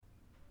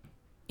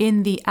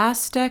In the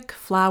Aztec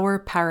flower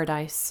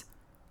paradise.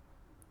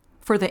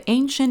 For the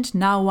ancient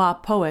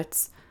Nahua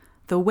poets,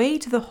 the way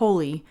to the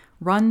holy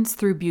runs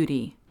through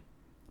beauty.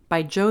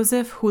 By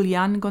Joseph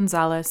Julián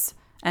González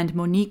and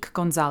Monique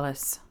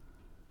González.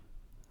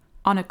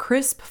 On a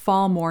crisp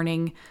fall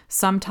morning,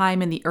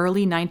 sometime in the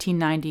early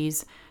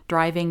 1990s,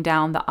 driving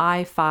down the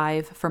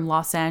I-5 from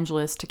Los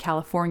Angeles to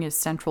California's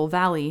Central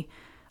Valley,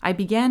 I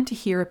began to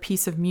hear a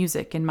piece of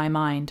music in my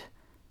mind.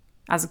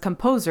 As a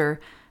composer,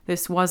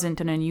 this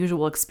wasn't an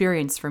unusual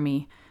experience for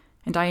me,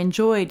 and I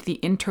enjoyed the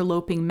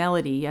interloping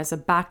melody as a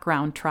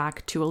background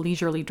track to a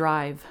leisurely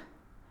drive.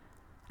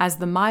 As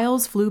the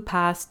miles flew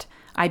past,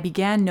 I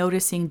began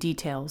noticing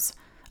details: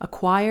 a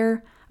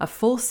choir, a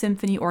full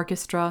symphony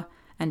orchestra,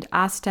 and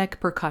Aztec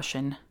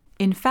percussion.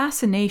 In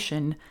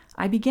fascination,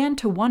 I began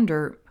to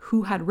wonder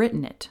who had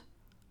written it.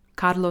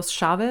 Carlos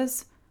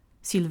Chavez?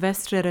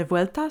 Silvestre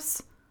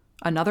Revueltas?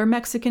 Another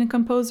Mexican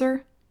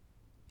composer?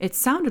 It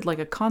sounded like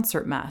a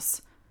concert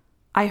mass.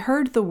 I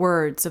heard the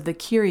words of the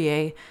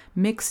Kyrie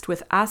mixed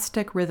with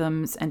Aztec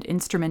rhythms and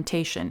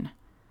instrumentation.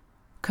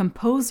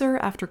 Composer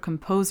after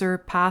composer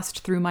passed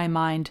through my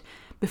mind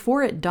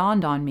before it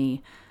dawned on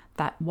me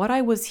that what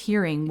I was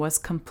hearing was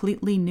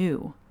completely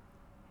new.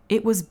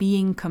 It was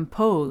being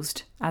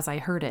composed as I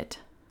heard it.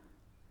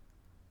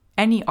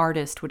 Any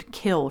artist would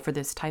kill for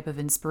this type of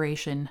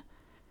inspiration.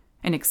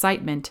 In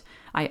excitement,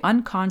 I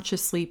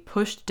unconsciously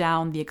pushed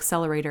down the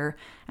accelerator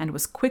and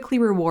was quickly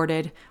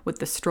rewarded with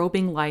the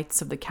strobing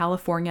lights of the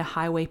California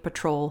Highway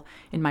Patrol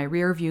in my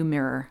rearview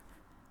mirror.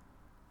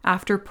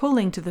 After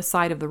pulling to the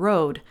side of the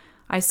road,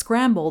 I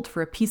scrambled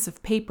for a piece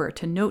of paper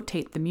to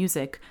notate the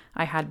music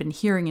I had been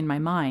hearing in my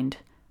mind.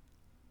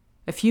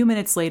 A few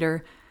minutes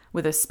later,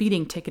 with a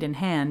speeding ticket in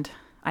hand,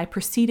 I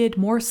proceeded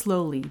more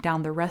slowly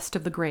down the rest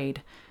of the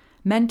grade,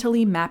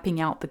 mentally mapping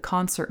out the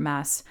concert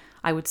mass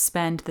I would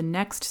spend the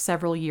next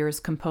several years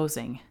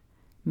composing,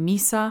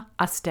 Misa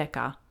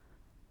Azteca.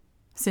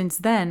 Since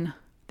then,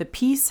 the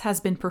piece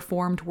has been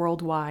performed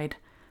worldwide,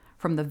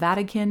 from the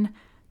Vatican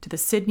to the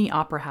Sydney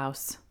Opera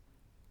House.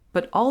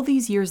 But all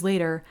these years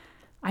later,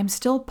 I'm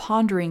still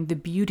pondering the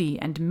beauty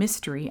and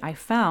mystery I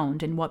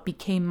found in what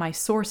became my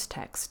source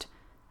text,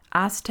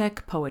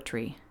 Aztec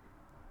poetry.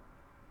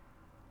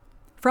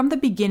 From the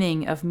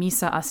beginning of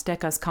Misa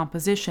Azteca's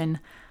composition,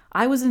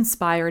 I was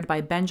inspired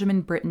by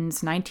Benjamin Britten's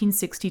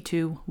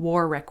 1962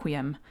 War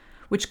Requiem,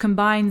 which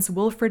combines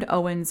Wilfred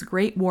Owen's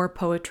great war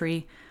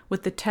poetry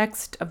with the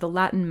text of the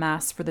Latin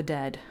Mass for the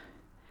Dead.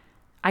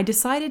 I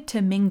decided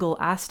to mingle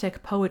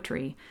Aztec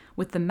poetry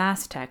with the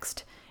Mass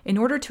text in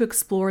order to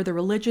explore the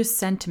religious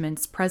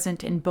sentiments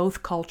present in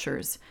both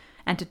cultures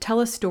and to tell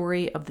a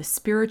story of the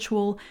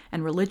spiritual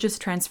and religious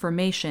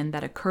transformation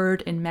that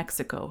occurred in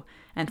Mexico,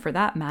 and for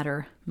that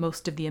matter,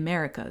 most of the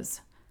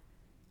Americas.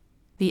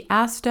 The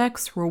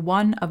Aztecs were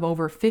one of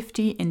over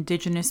 50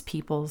 indigenous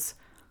peoples,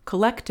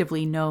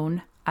 collectively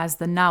known as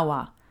the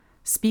Nahua,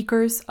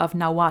 speakers of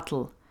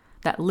Nahuatl,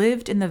 that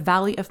lived in the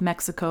Valley of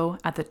Mexico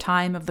at the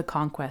time of the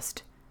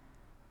conquest.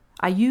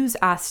 I use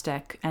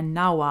Aztec and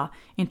Nahua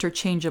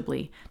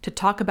interchangeably to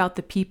talk about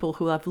the people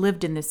who have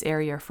lived in this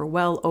area for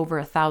well over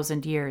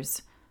 1,000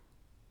 years.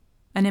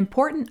 An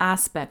important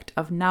aspect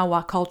of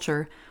Nahua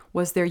culture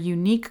was their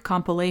unique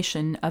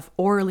compilation of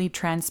orally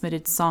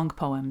transmitted song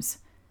poems.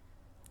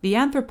 The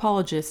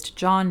anthropologist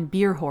John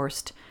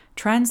Bierhorst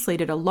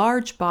translated a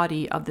large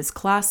body of this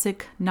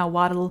classic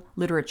Nahuatl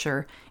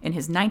literature in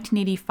his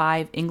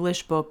 1985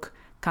 English book,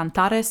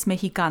 Cantares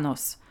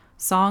Mexicanos,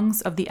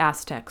 Songs of the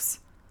Aztecs.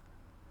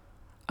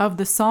 Of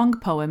the song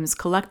poems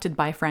collected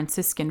by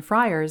Franciscan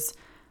friars,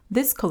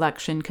 this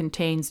collection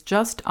contains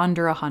just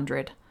under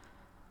 100.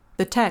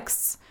 The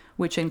texts,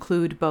 which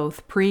include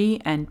both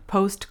pre- and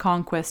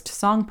post-conquest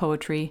song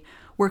poetry,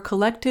 were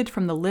collected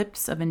from the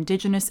lips of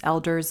indigenous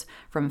elders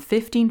from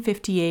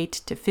 1558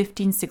 to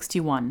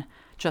 1561,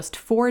 just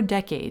 4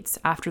 decades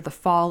after the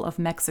fall of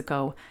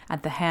Mexico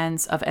at the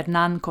hands of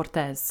Hernán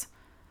Cortés.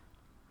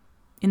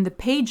 In the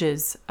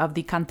pages of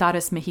the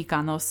Cantares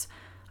Mexicanos,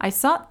 I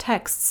sought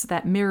texts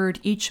that mirrored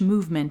each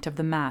movement of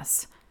the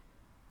Mass.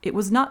 It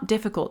was not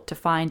difficult to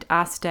find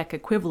Aztec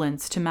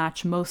equivalents to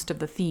match most of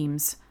the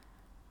themes.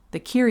 The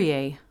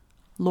Kyrie,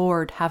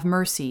 Lord, have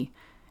mercy,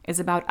 is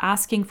about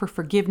asking for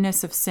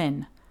forgiveness of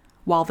sin,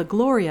 while the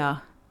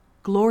Gloria,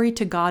 glory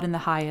to God in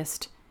the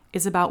highest,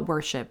 is about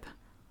worship.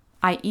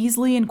 I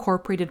easily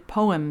incorporated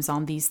poems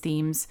on these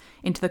themes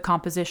into the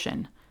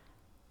composition.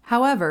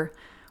 However,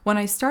 when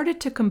I started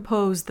to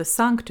compose the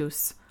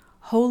Sanctus,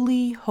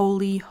 Holy,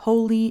 holy,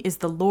 holy is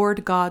the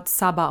Lord God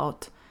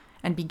Sabaoth,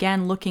 and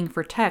began looking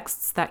for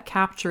texts that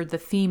captured the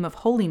theme of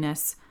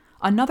holiness,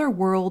 another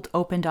world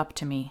opened up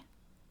to me.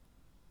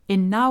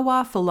 In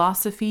Nahua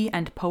philosophy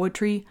and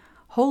poetry,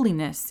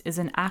 holiness is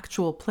an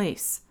actual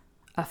place,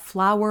 a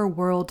flower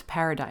world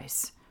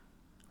paradise.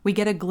 We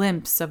get a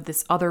glimpse of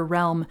this other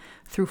realm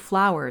through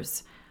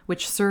flowers,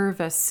 which serve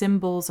as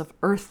symbols of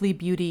earthly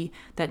beauty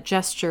that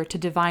gesture to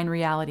divine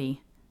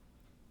reality.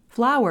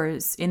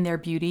 Flowers, in their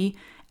beauty,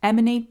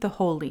 emanate the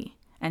holy,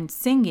 and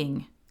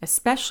singing,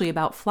 especially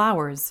about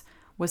flowers,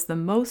 was the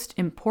most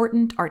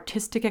important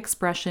artistic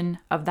expression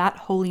of that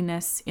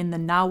holiness in the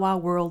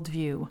Nahua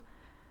worldview.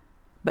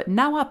 But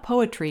Nahua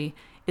poetry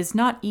is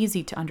not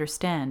easy to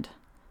understand.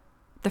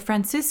 The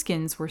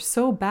Franciscans were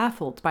so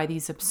baffled by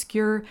these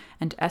obscure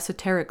and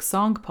esoteric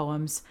song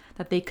poems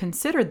that they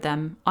considered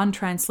them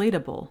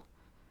untranslatable.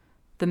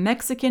 The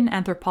Mexican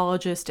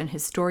anthropologist and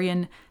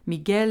historian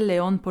Miguel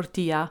León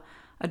Portilla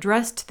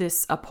addressed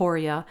this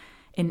aporia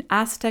in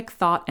Aztec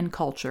Thought and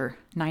Culture,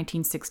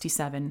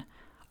 1967,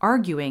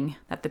 arguing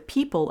that the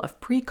people of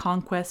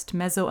pre-conquest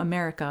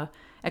Mesoamerica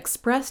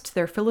expressed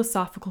their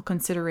philosophical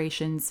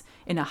considerations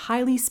in a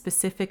highly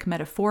specific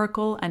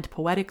metaphorical and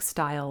poetic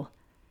style.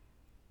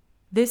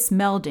 This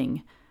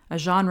melding, a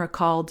genre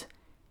called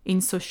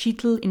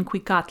Insoxitl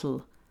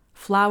Incuicatl,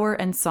 flower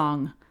and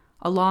song,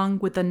 along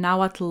with the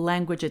Nahuatl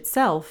language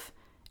itself,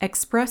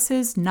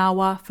 expresses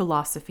Nahua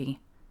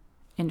philosophy.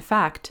 In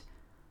fact,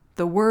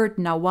 the word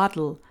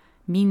Nahuatl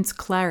means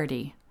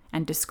clarity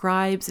and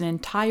describes an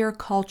entire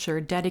culture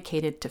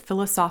dedicated to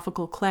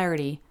philosophical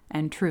clarity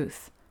and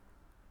truth.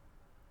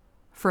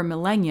 For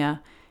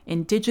millennia,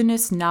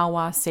 indigenous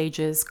Nahua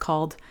sages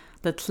called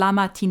the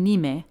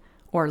Tlamatinime,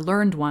 or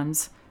learned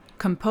ones,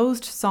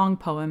 composed song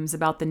poems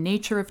about the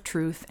nature of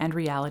truth and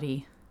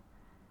reality.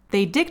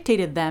 They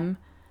dictated them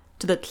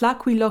to the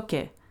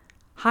Tlaquiloque,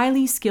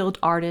 highly skilled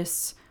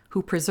artists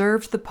who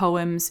preserved the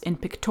poems in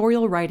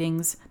pictorial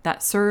writings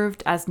that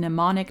served as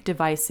mnemonic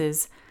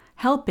devices,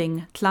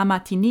 helping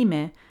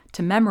Tlamatinime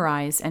to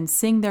memorize and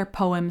sing their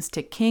poems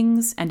to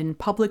kings and in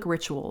public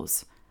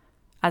rituals.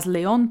 As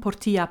León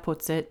Portilla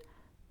puts it,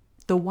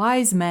 the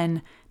wise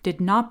men did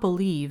not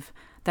believe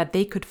that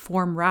they could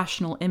form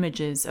rational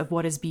images of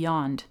what is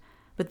beyond,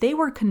 but they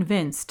were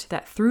convinced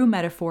that through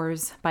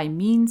metaphors, by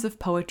means of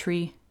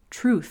poetry,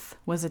 truth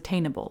was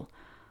attainable.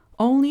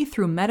 Only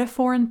through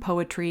metaphor and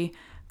poetry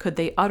could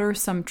they utter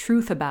some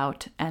truth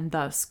about, and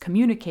thus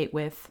communicate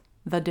with,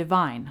 the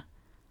divine.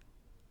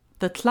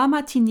 The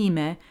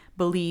Tlamatinime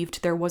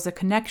believed there was a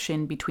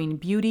connection between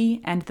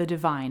beauty and the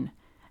divine,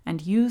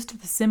 and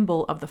used the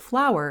symbol of the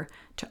flower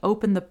to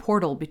open the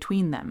portal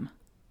between them.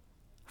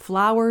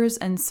 Flowers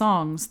and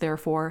songs,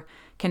 therefore,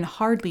 can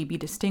hardly be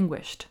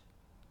distinguished.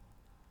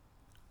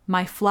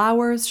 My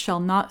flowers shall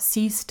not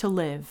cease to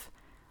live,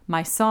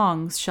 my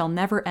songs shall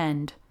never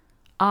end.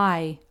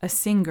 I, a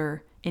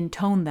singer,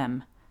 intone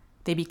them.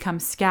 They become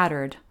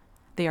scattered,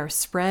 they are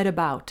spread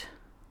about.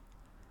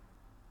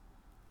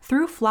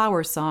 Through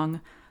flower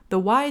song, the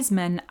wise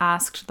men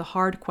asked the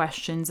hard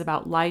questions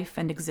about life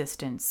and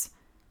existence.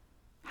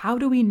 How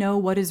do we know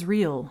what is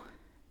real?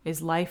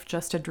 Is life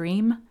just a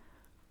dream?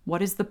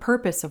 What is the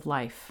purpose of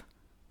life?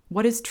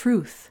 What is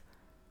truth?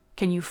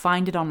 Can you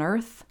find it on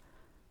earth?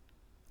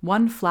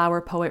 One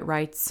flower poet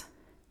writes,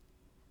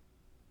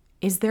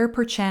 "Is there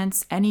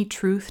perchance any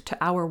truth to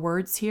our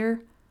words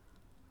here?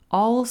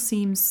 All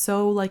seems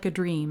so like a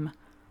dream.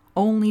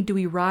 Only do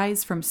we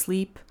rise from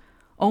sleep.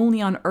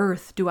 Only on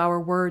earth do our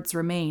words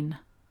remain."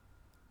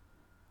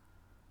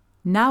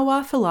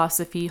 Nahua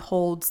philosophy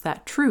holds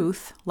that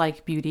truth,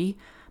 like beauty,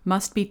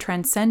 must be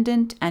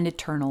transcendent and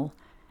eternal,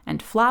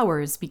 and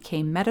flowers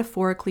became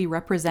metaphorically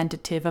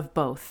representative of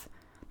both.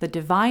 The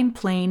divine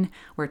plane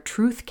where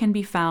truth can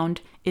be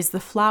found is the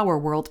flower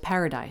world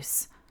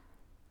paradise.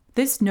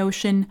 This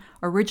notion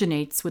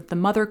originates with the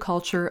mother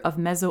culture of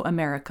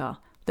Mesoamerica,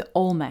 the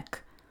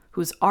Olmec,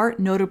 whose art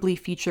notably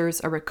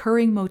features a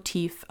recurring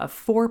motif of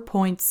 4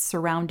 points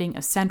surrounding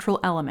a central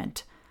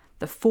element,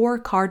 the 4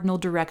 cardinal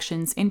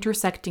directions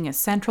intersecting a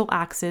central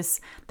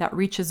axis that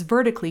reaches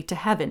vertically to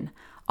heaven,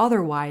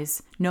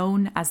 otherwise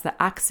known as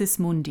the axis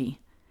mundi.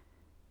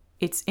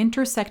 Its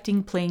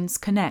intersecting planes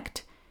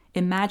connect,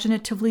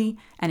 imaginatively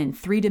and in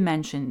 3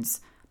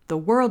 dimensions, the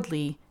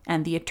worldly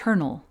and the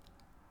eternal.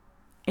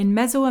 In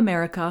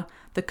Mesoamerica,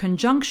 the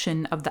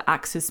conjunction of the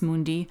axis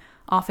mundi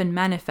often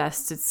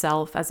manifests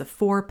itself as a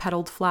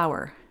 4-petaled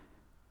flower.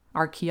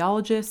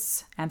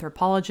 Archaeologists,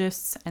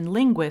 anthropologists, and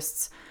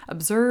linguists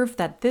observe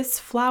that this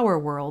flower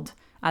world,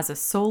 as a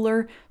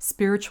solar,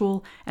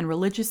 spiritual, and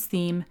religious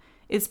theme,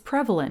 is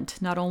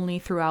prevalent not only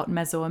throughout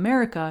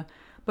Mesoamerica,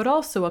 but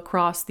also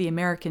across the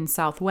American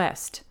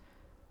Southwest.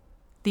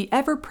 The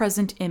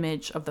ever-present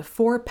image of the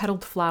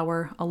 4-petaled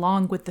flower,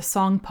 along with the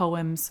song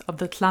poems of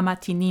the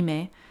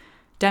Tlamatinime,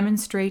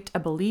 demonstrate a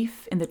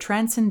belief in the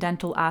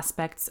transcendental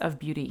aspects of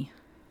beauty.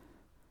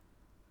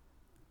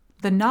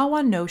 The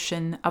Nahua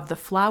notion of the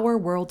flower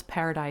world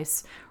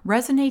paradise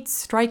resonates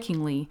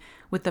strikingly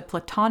with the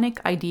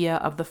Platonic idea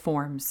of the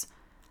forms,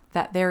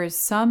 that there is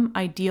some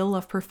ideal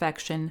of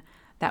perfection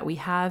that we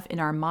have in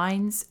our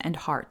minds and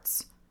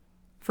hearts.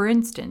 For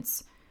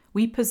instance,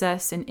 we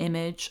possess an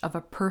image of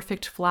a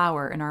perfect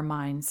flower in our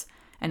minds,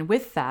 and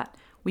with that,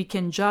 we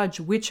can judge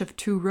which of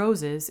 2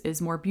 roses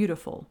is more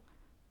beautiful.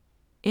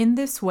 In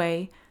this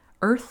way,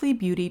 earthly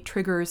beauty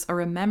triggers a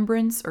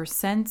remembrance or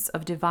sense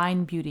of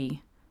divine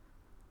beauty.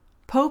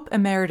 Pope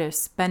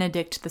Emeritus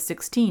Benedict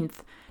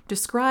XVI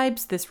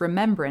describes this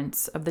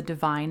remembrance of the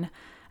divine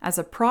as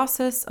a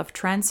process of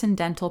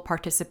transcendental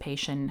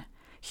participation,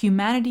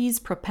 humanity's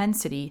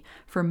propensity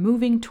for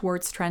moving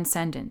towards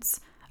transcendence,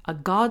 a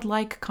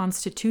godlike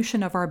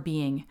constitution of our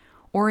being,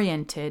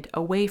 oriented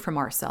away from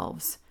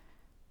ourselves.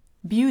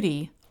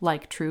 Beauty,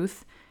 like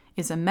truth,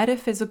 is a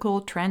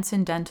metaphysical,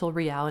 transcendental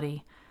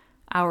reality.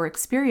 Our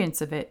experience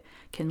of it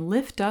can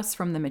lift us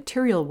from the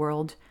material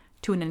world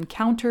to an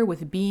encounter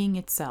with being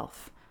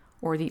itself,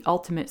 or the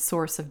ultimate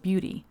source of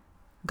beauty,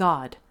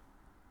 God.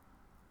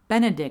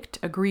 Benedict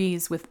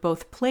agrees with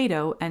both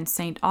Plato and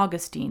St.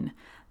 Augustine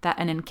that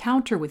an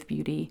encounter with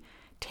beauty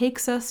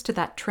takes us to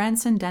that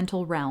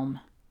transcendental realm.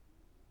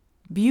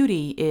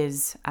 Beauty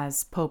is,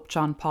 as Pope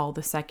John Paul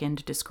II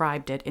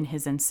described it in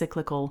his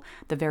encyclical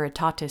De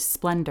Veritatis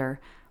Splendor,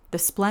 the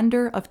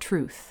splendor of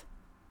truth.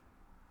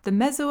 The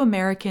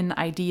Mesoamerican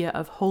idea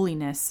of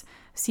holiness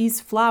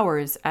sees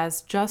flowers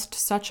as just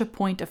such a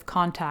point of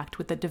contact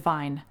with the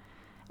divine,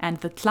 and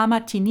the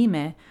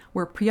Tlamatinime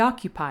were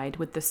preoccupied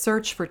with the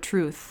search for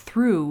truth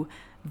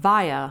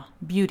via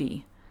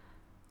beauty.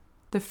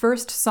 The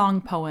first song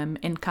poem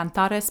in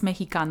Cantares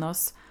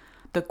Mexicanos,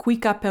 the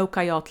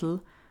Cuicapeucayotl,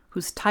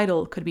 whose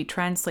title could be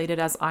translated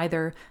as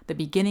either the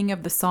beginning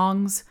of the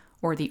songs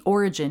or the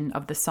origin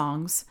of the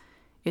songs,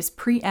 is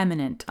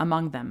preeminent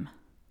among them.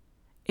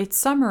 It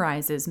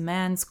summarizes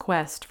man's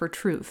quest for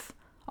truth,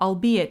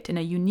 albeit in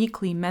a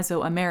uniquely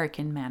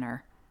Mesoamerican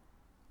manner.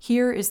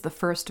 Here is the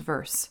first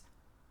verse.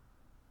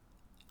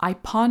 I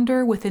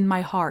ponder within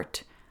my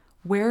heart,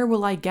 where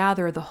will I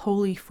gather the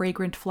holy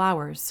fragrant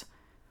flowers?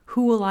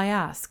 Who will I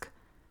ask?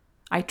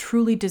 I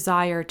truly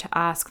desire to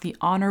ask the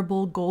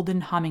honorable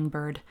golden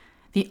hummingbird,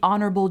 the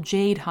honorable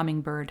jade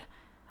hummingbird.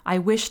 I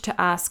wish to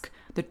ask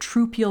the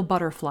trupial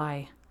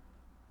butterfly.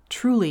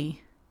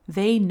 Truly,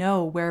 they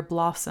know where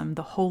blossom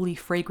the holy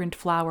fragrant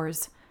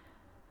flowers.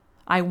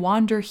 I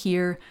wander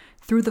here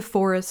through the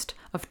forest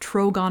of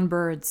trogon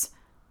birds.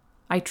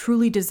 I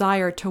truly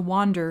desire to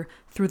wander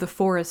through the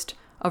forest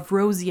of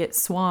roseate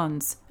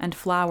swans and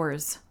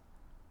flowers.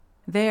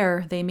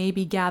 There they may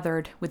be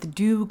gathered with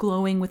dew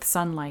glowing with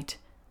sunlight.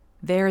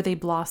 There they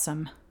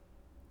blossom.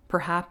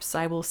 Perhaps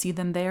I will see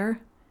them there?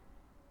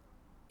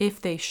 If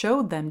they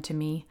showed them to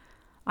me,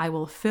 I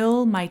will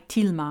fill my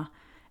tilma,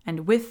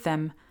 and with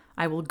them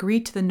I will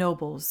greet the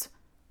nobles.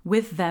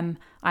 With them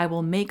I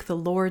will make the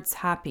lords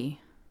happy.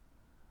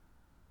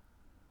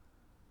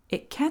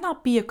 It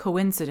cannot be a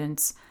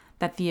coincidence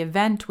that the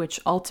event which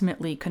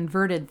ultimately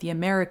converted the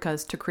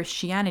Americas to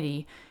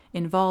Christianity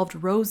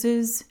involved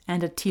roses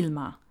and a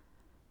tilma.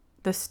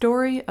 The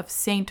story of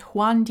Saint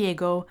Juan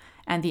Diego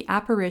and the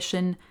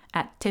apparition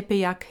at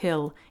Tepeyac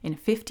Hill in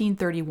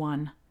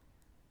 1531.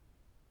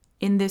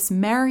 In this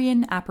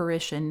Marian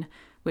apparition,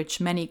 which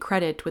many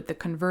credit with the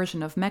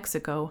conversion of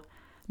Mexico,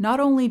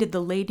 not only did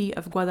the Lady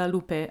of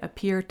Guadalupe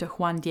appear to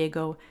Juan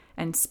Diego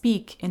and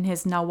speak in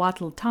his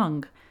Nahuatl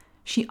tongue,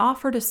 she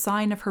offered a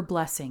sign of her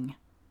blessing,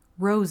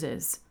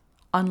 roses,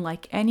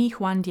 unlike any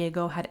Juan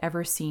Diego had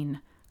ever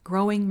seen,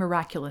 growing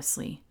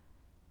miraculously.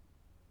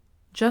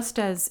 Just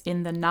as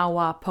in the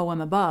Nahua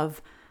poem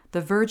above,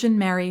 the Virgin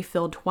Mary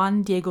filled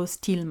Juan Diego's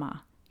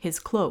tilma, his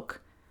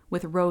cloak,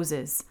 with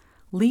roses,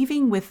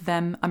 leaving with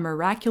them a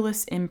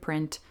miraculous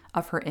imprint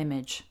of her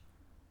image.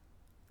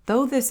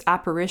 Though this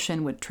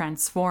apparition would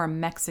transform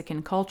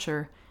Mexican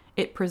culture,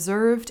 it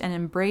preserved and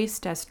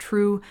embraced as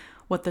true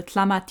what the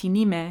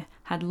Tlamatinime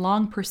had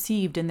long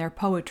perceived in their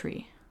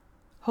poetry.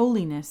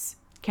 Holiness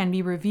can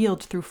be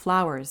revealed through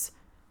flowers,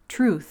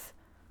 truth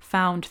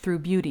found through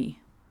beauty.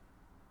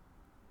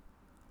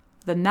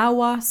 The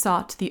Nahua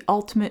sought the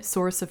ultimate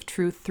source of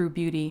truth through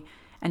beauty,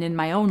 and in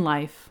my own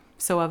life,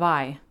 so have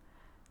I.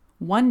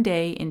 One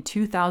day in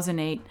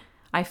 2008,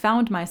 I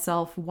found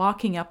myself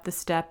walking up the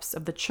steps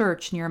of the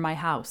church near my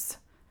house.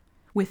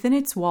 Within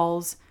its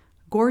walls,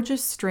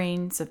 gorgeous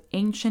strains of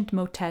ancient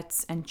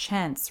motets and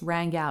chants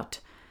rang out,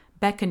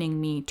 beckoning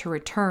me to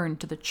return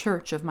to the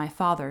church of my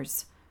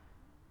fathers.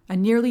 A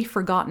nearly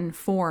forgotten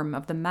form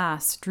of the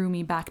Mass drew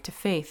me back to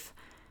faith,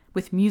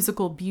 with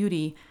musical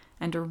beauty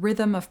and a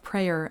rhythm of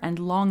prayer and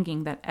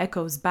longing that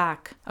echoes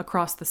back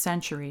across the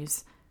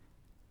centuries.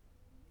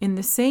 In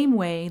the same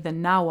way the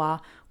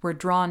Nahua were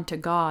drawn to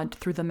God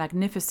through the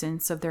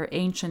magnificence of their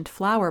ancient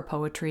flower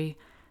poetry,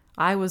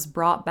 I was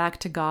brought back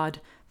to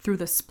God through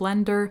the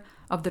splendor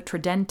of the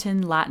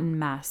Tridentan Latin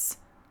Mass,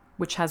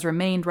 which has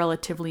remained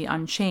relatively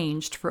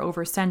unchanged for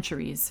over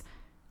centuries,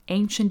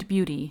 ancient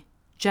beauty,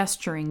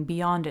 gesturing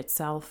beyond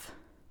itself.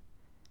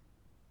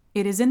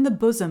 It is in the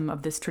bosom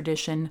of this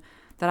tradition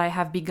that I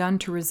have begun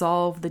to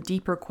resolve the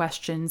deeper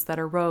questions that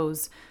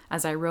arose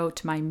as I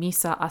wrote my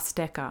Misa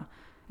Azteca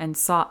and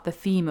sought the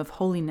theme of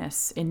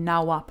holiness in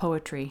Nahua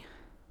poetry.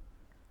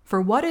 For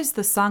what is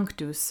the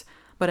Sanctus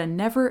but a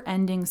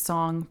never-ending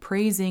song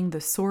praising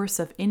the source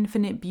of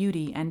infinite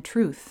beauty and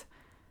truth?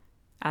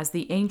 As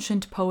the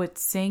ancient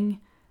poets sing,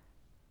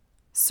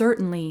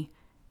 certainly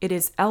it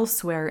is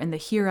elsewhere in the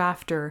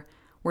hereafter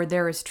where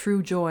there is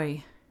true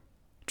joy.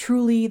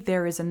 Truly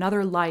there is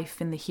another life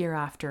in the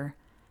hereafter.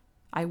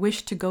 I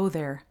wish to go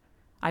there.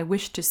 I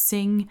wish to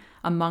sing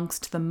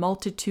amongst the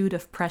multitude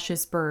of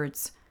precious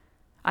birds.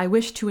 I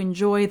wish to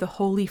enjoy the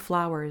holy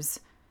flowers.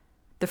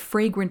 the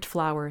fragrant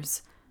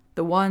flowers,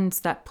 the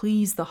ones that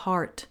please the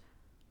heart.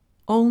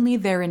 Only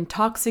their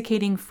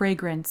intoxicating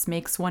fragrance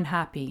makes one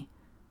happy.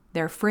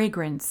 Their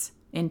fragrance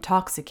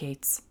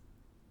intoxicates.